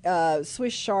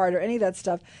Swiss chard, or any of that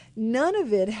stuff, none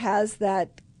of it has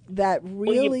that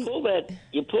really. Well,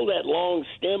 you pull that long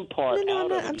stem part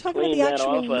out. I'm talking about the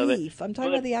actual leaf. I'm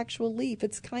talking about the actual leaf.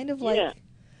 It's kind of like. Yeah,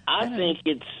 I think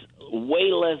it's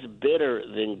way less bitter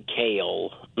than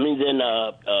kale. I mean, than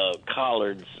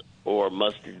collards or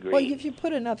mustard greens. Well, if you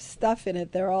put enough stuff in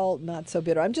it, they're all not so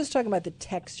bitter. I'm just talking about the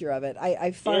texture of it.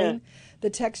 I find the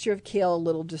texture of kale a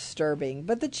little disturbing,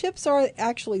 but the chips are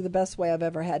actually the best way I've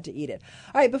ever had to eat it.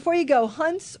 All right, before you go,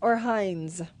 Hunt's or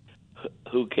Heinz?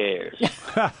 Who cares?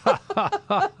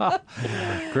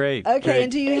 Great. Okay, great.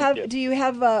 And do you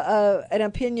have an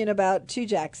opinion about Two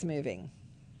Jacks moving?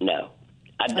 No.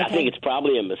 I think it's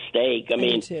probably a mistake. I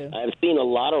mean, I've seen a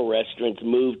lot of restaurants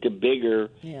move to bigger.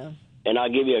 Yeah. And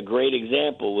I'll give you a great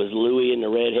example, was Louie and the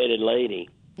Red-Headed Lady.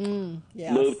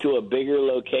 Yes. Moved to a bigger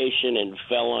location and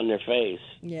fell on their face.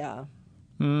 Yeah.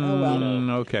 Oh, well.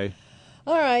 Okay.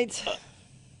 All right.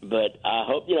 But I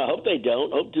hope they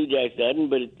don't. Hope Two Jacks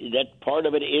doesn't. But that part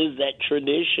of it is that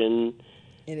tradition.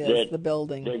 It is the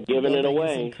building. They're giving it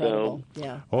away. Incredible. So.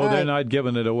 Yeah. Oh, they're not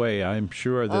giving it away. I'm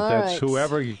sure that's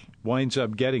whoever winds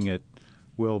up getting it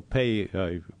will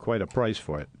pay quite a price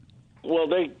for it.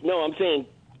 Well, I'm saying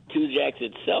Two Jacks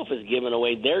itself is giving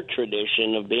away their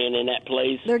tradition of being in that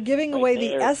place. They're giving away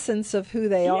the essence of who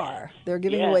they are. They're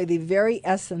giving away the very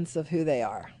essence of who they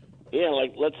are. Yeah,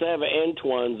 like let's have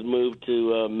Antoine's move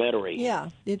to Metairie. Yeah,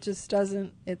 it just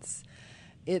doesn't. It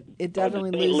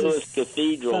definitely loses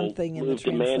Cathedral something in the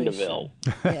translation. To Mandeville.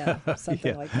 Yeah,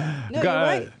 something like that. No, you're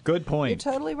right. Good point.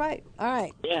 You're totally right. All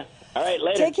right. Yeah. All right.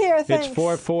 Later. Take care. Thanks. It's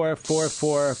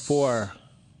 44444.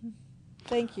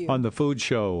 Thank you. On the Food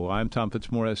Show, I'm Tom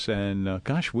Fitzmaurice, and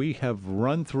we have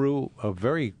run through a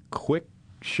very quick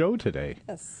show today.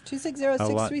 Yes,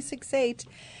 260-6368.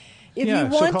 If you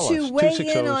want to weigh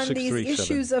in on these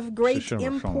issues of great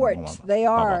import, they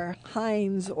are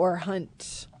Heinz or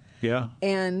Hunt. Yeah.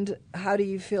 And how do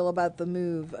you feel about the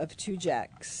move of Two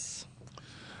Jacks?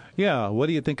 Yeah, what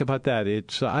do you think about that?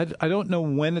 It's I don't know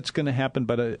when it's going to happen,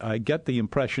 but I get the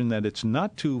impression that it's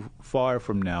not too far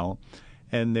from now.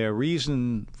 And their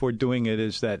reason for doing it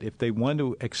is that if they want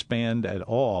to expand at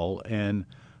all, and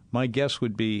my guess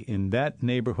would be in that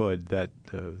neighborhood that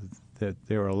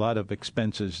there are a lot of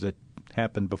expenses that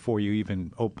happen before you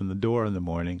even open the door in the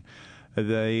morning.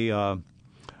 They are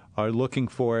looking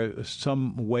for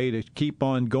some way to keep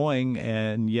on going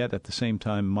and yet at the same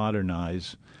time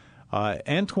modernize.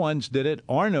 Antoine's did it.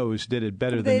 Arno's did it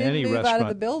better than any restaurant. They didn't move out of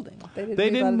the building. They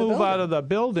didn't move out of the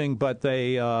building, but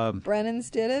they... Brennan's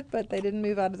did it, but they didn't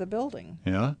move out of the building.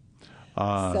 Yeah.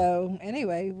 So,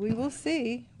 anyway, we will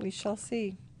see. We shall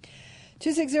see.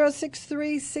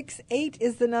 260-6368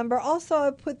 is the number. Also,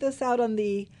 I put this out on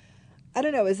the... I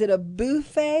don't know, is it a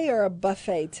buffet or a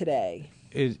buffet today?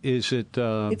 Is it...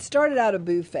 it started out a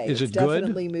buffet. Is it's it good?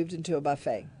 Definitely moved into a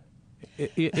buffet.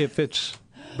 If it's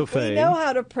buffet... We know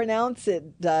how to pronounce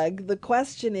it, Doug. The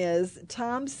question is,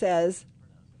 Tom says...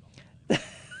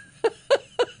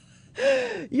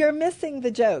 You're missing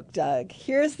the joke, Doug.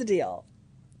 Here's the deal.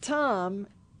 Tom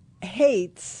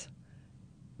hates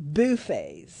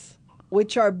buffets,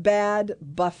 which are bad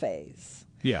buffets.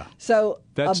 Yeah. So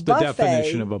that's the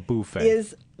definition of a buffet.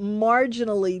 Is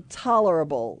marginally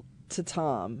tolerable to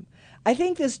Tom. I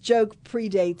think this joke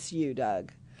predates you,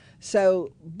 Doug.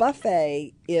 So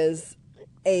buffet is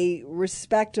a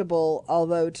respectable,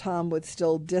 although Tom would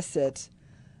still diss it,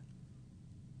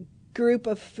 group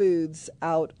of foods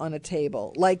out on a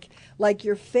table. Like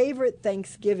your favorite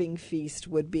Thanksgiving feast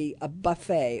would be a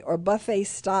buffet, or buffet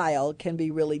style can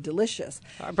be really delicious.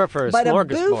 I prefer a smorgasbord.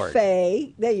 But a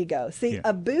buffet, there you go. See,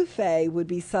 a buffet would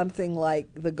be something like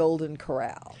the Golden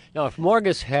Corral. Now, if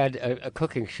Morgus had a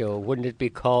cooking show, wouldn't it be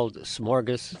called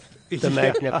Smorgas? The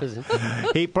Magnificent.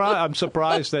 I'm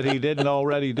surprised that he didn't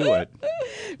already do it.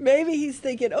 Maybe he's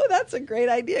thinking, oh, that's a great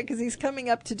idea, because he's coming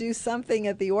up to do something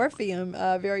at the Orpheum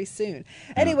very soon.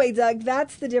 Anyway, Doug,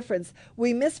 that's the difference.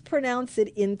 We mispronounce it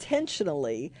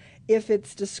intentionally if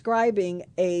it's describing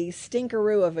a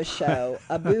stinkeroo of a show,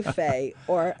 a buffet,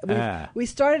 or we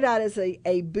started out as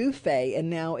a buffet, and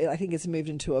now I think it's moved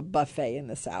into a buffet in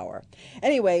this hour.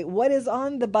 Anyway, what is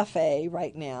on the buffet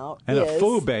right now and a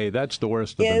foobay, that's the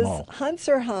worst of them all. Hunts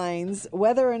or Hines,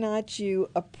 whether or not you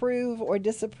approve or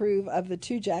disapprove of the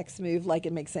Two Jacks move, like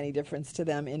it makes any difference to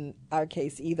them in our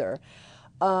case either,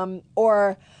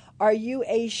 or are you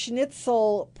a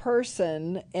schnitzel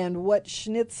person, and what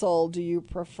schnitzel do you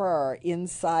prefer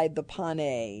inside the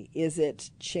pane? Is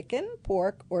it chicken,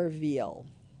 pork, or veal?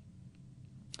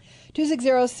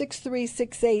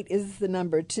 260-6368 is the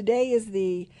number. Today is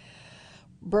the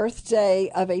birthday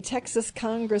of a Texas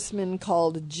congressman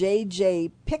called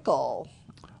J.J. Pickle.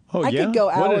 Oh, I could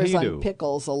go hours on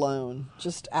pickles alone,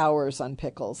 just hours on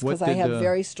pickles, because I have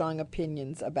very strong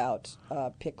opinions about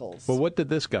pickles. Well, what did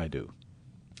this guy do?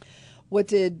 What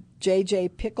did J.J.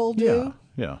 Pickle do?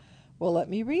 Yeah. Well, let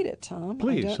me read it, Tom.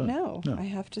 Please. I don't know. No. I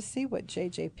have to see what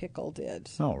J.J. Pickle did.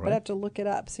 All right. But I have to look it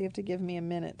up, so you have to give me a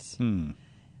minute. All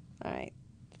right.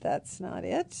 That's not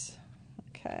it.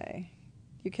 Okay.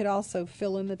 You could also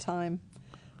fill in the time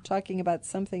talking about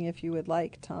something if you would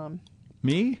like, Tom.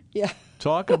 Me? Yeah.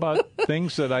 Talk about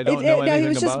things that I don't know anything about? No, he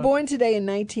was just born today in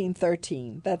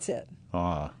 1913. That's it.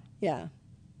 Ah. Yeah.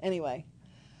 Anyway.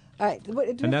 All right.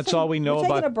 And that's all we know about.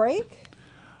 We're taking a break?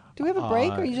 Do we have a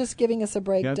break, or are you just giving us a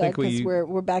break, Doug, because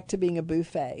we're back to being a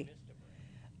buffet?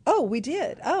 Oh, we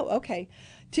did. Oh, okay.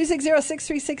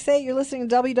 260-6368, you're listening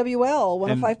to WWL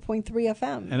 105.3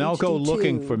 FM. And I'll go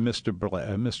looking for Mr.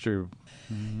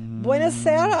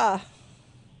 Buonasera.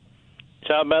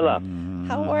 Ciao, Bella.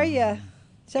 How are you?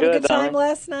 Did you have a good time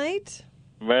last night?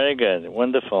 Very good.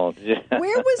 Wonderful.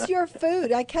 Where was your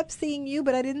food? I kept seeing you,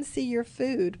 but I didn't see your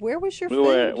food. Where was your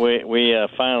food? We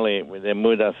finally, they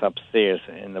moved us upstairs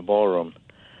in the ballroom.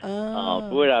 Oh.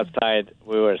 We were outside.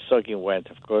 We were soaking wet,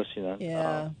 of course, you know.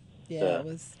 Yeah. It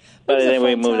was. But then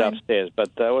we moved upstairs. But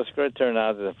it was a great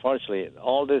turnout. Unfortunately,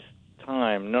 all this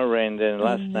time, no rain. Then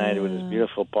last night, with this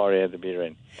beautiful party, had to be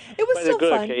rain. It was still a good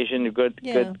fun. Occasion,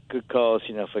 good cause,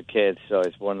 you know, for kids. So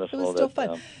it's wonderful. It was still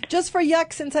fun. Just for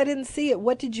yuck, since I didn't see it,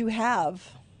 what did you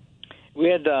have? We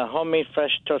had homemade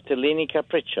fresh tortellini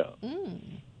capriccio.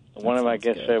 One of our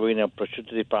guests said,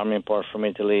 prosciutto di Parma import from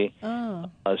Italy,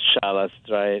 shallots,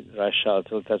 dry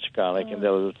shallots, a little touch of garlic, and then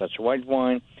a little touch of white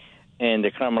wine, and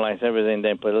they caramelize everything,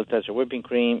 then put a little touch of whipping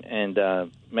cream, and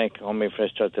make homemade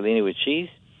fresh tortellini with cheese.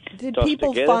 Did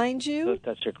people find you? A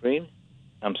little touch of cream.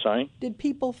 I'm sorry? Did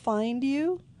people find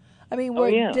you? I mean,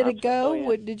 did it go?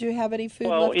 Yeah. Did you have any food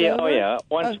left over? Oh, yeah.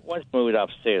 Once moved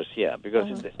upstairs,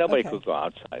 because nobody could go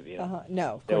outside, you know.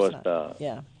 No, of course not.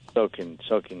 Soaking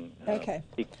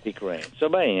peak rain. So,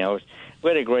 but anyhow, we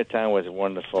had a great time. It was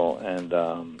wonderful, and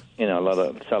a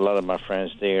lot of my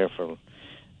friends there for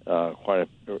quite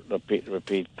a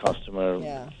repeat customer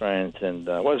friends, and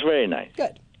it was very nice.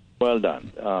 Good. Well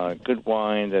done. Good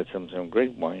wine. There's some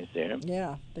great wines there.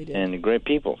 Yeah, they did. And great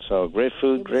people. So great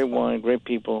food, great wine, great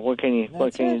people. What can you do?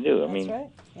 That's right.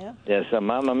 Yeah. There's a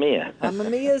Mamma Mia. Mamma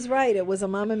Mia is right. It was a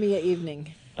Mamma Mia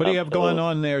evening. What do you have going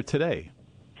on there today?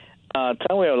 Tom,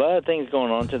 we have a lot of things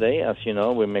going on today. As you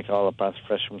know, we make all the pasta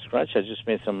fresh from scratch. I just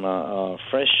made some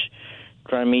fresh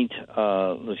dry meat,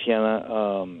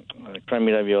 Luciana dry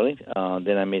meat ravioli.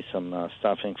 Then I made some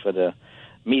stuffing for the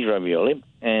meat ravioli,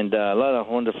 and a lot of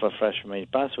wonderful fresh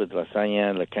made pasta with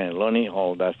lasagna, la cannelloni,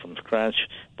 all that from scratch,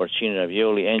 porcini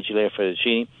ravioli, angeli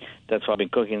fettuccine. That's what I've been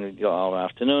cooking all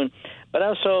afternoon. But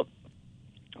also,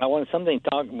 I want something to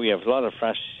talk. We have a lot of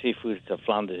fresh seafood. The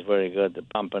flounder is very good. The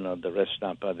pompano, the red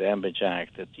snapper, the amberjack,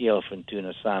 the yellowfin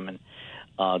tuna, salmon,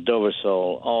 Dover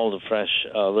sole, all the fresh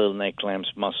little neck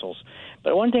clams, mussels.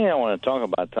 But one thing I want to talk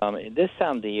about, Tom, this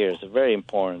time of the year is very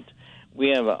important. We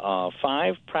have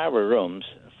 5 private rooms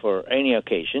for any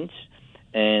occasions,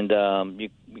 and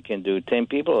we can do 10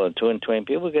 people or 220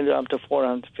 people. We can do up to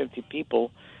 450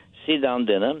 people, sit-down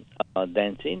dinner,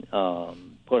 dancing. Of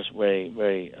course, very,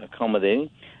 very accommodating.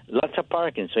 Lots of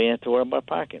parking, so you don't have to worry about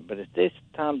parking. But it's this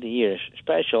time of the year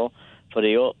special for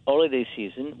the holiday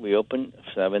season. We open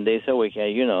 7 days a week,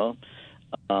 as you know,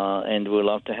 and we'd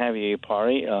love to have you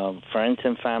party, friends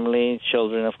and family,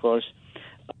 children, of course.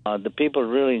 The people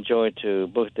really enjoy to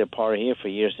book their party here for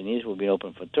years and years. We've been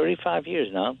open for 35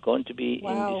 years now, going to be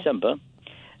in December.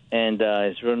 And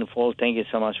it's really full. Thank you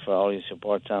so much for all your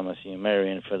support, Thomas and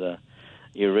Marion, for the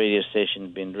your radio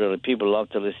station. Been really, people love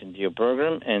to listen to your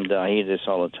program, and I hear this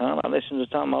all the time. I listen to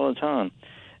Tom all the time,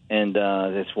 and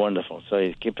it's wonderful. So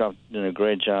you keep up doing a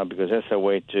great job, because that's a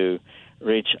way to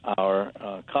reach our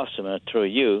customer through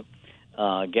you,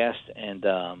 guest, and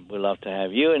we love to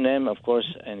have you and them, of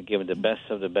course, and give them the best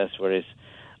of the best where it's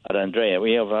at Andrea.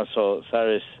 We have also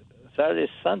Saturday,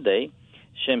 Sunday,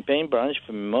 champagne brunch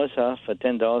for mimosa for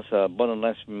 $10.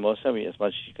 Bottomless mimosa, as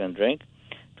much as you can drink,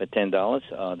 for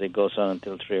 $10. That goes on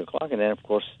until 3 o'clock. And then, of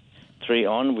course, 3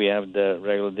 on, we have the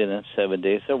regular dinner 7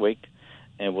 days a week,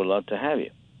 and we'd love to have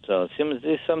you. So some of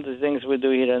the things we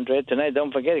do here at Andrea. Tonight,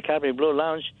 don't forget, Capri Blue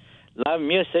Lounge, live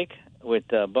music with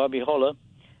Bobby Holler.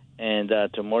 And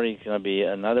tomorrow is going to be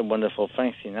another wonderful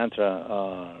Frank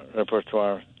Sinatra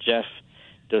repertoire. Jeff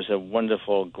does a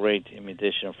wonderful, great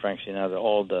imitation of Frank Sinatra,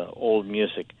 all the old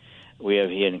music we have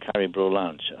here in Capri Blue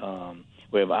Lounge.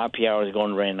 We have happy hours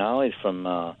going right now. It's from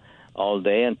all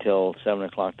day until 7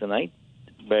 o'clock tonight.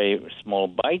 Very small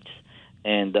bites.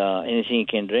 And anything you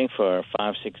can drink for a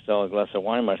 $5, $6 glass of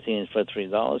wine, martinis for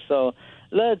 $3. So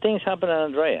a lot of things happen at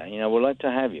Andrea. We'd like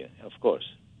to have you, of course.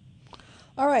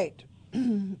 All right.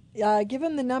 Give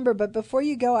him the number, but before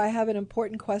you go, I have an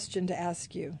important question to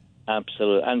ask you.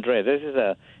 Absolutely. Andrea, this is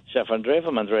Chef Andrea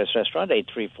from Andrea's Restaurant,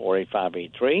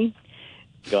 834-8583.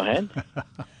 Go ahead.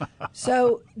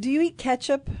 So, do you eat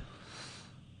ketchup?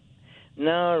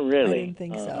 No, really. I didn't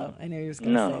think so. I knew you were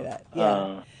going to say that.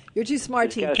 Yeah. You're too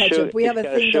smart to eat ketchup. We have a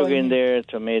thing sugar going in there,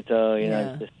 tomato,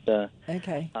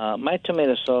 okay. My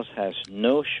tomato sauce has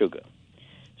no sugar.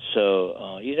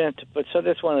 So you don't have to put. So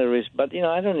that's one of the reasons. But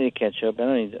I don't need ketchup. I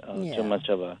don't need too much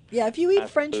of a. Yeah, if you eat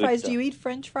French fries, do you eat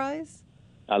French fries?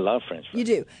 I love French fries. You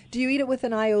do. Do you eat it with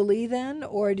an aioli then,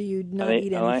 or do you not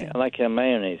eat anything? I like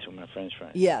mayonnaise with my French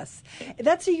fries. Yes,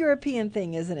 that's a European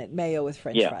thing, isn't it? Mayo with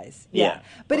French fries. Yeah.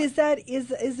 But is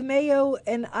mayo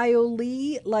and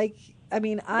aioli like? I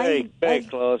mean, very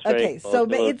close. Okay, so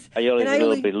it's aioli is a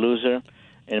little bit looser,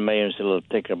 and mayo is a little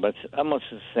thicker, but it's almost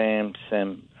the same.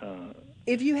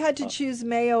 If you had to choose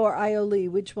mayo or aioli,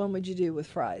 which one would you do with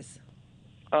fries?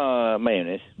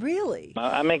 Mayonnaise. Really?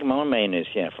 I make my own mayonnaise,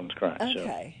 from scratch.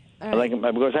 Okay. So. I like it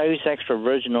because I use extra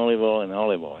virgin olive oil and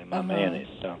olive oil in my mayonnaise.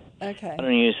 So okay. I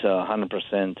don't use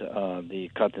 100% the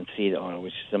cottonseed oil,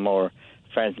 which is the more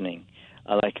fattening.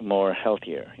 I like more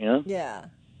healthier, Yeah.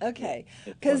 Okay.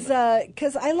 Because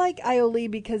I like aioli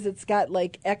because it's got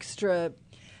like extra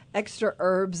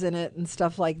herbs in it and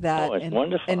stuff like that. Oh, it's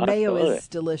wonderful. And mayo is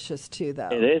delicious too, though.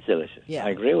 It is delicious. Yeah. I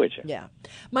agree with you. Yeah.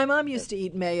 My mom used to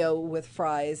eat mayo with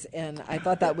fries, and I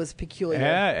thought that was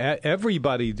peculiar.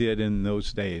 Everybody did in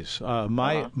those days.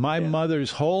 My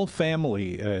mother's whole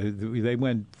family, they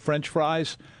went French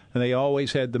fries, and they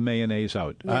always had the mayonnaise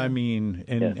out. Yeah. I mean,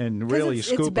 and really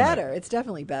scooping it. It's better. It's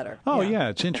definitely better. Oh, yeah,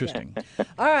 it's interesting.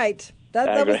 All right.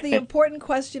 That was the important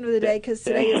question of the day, because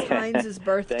today is Heinz's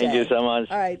birthday. Thank you so much.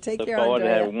 All right, take care, Andrea.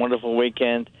 Andrea. Have a wonderful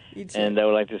weekend. You too. And I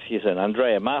would like to see you soon.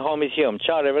 Andrea, my home is home.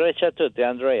 Ciao, arrivederci a tutti.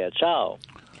 Andrea, ciao.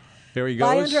 Here he goes.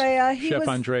 Bye, Andrea. Chef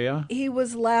Andrea. He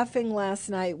was laughing last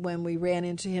night when we ran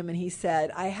into him, and he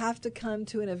said, I have to come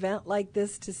to an event like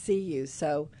this to see you.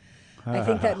 So I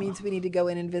think that means we need to go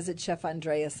in and visit Chef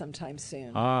Andrea sometime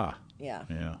soon. Yeah.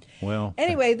 Well.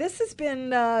 Anyway, this has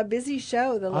been a busy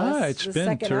show the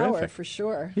second terrific. hour for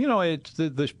sure. It's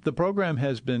the program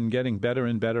has been getting better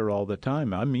and better all the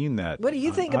time. I mean that. What do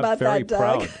you think about that,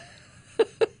 Doug?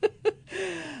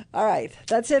 All right,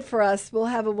 that's it for us. We'll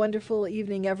have a wonderful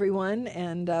evening, everyone,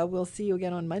 and we'll see you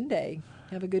again on Monday.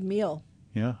 Have a good meal.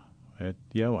 Yeah,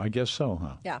 I guess so,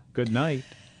 huh? Yeah. Good night.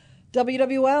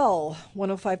 WWL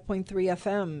 105.3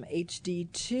 FM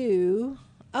HD2.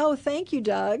 Oh, thank you,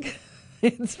 Doug.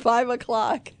 It's 5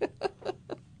 o'clock.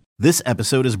 This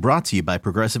episode is brought to you by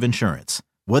Progressive Insurance.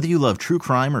 Whether you love true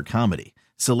crime or comedy,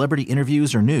 celebrity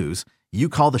interviews or news, you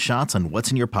call the shots on what's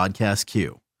in your podcast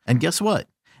queue. And guess what?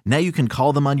 Now you can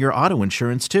call them on your auto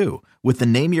insurance too, with the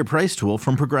Name Your Price tool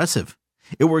from Progressive.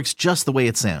 It works just the way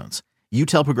it sounds. You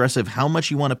tell Progressive how much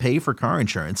you want to pay for car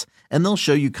insurance, and they'll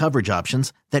show you coverage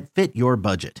options that fit your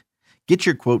budget. Get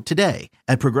your quote today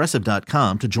at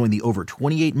Progressive.com to join the over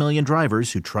 28 million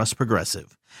drivers who trust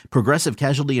Progressive. Progressive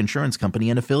Casualty Insurance Company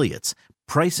and Affiliates.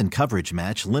 Price and coverage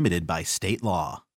match limited by state law.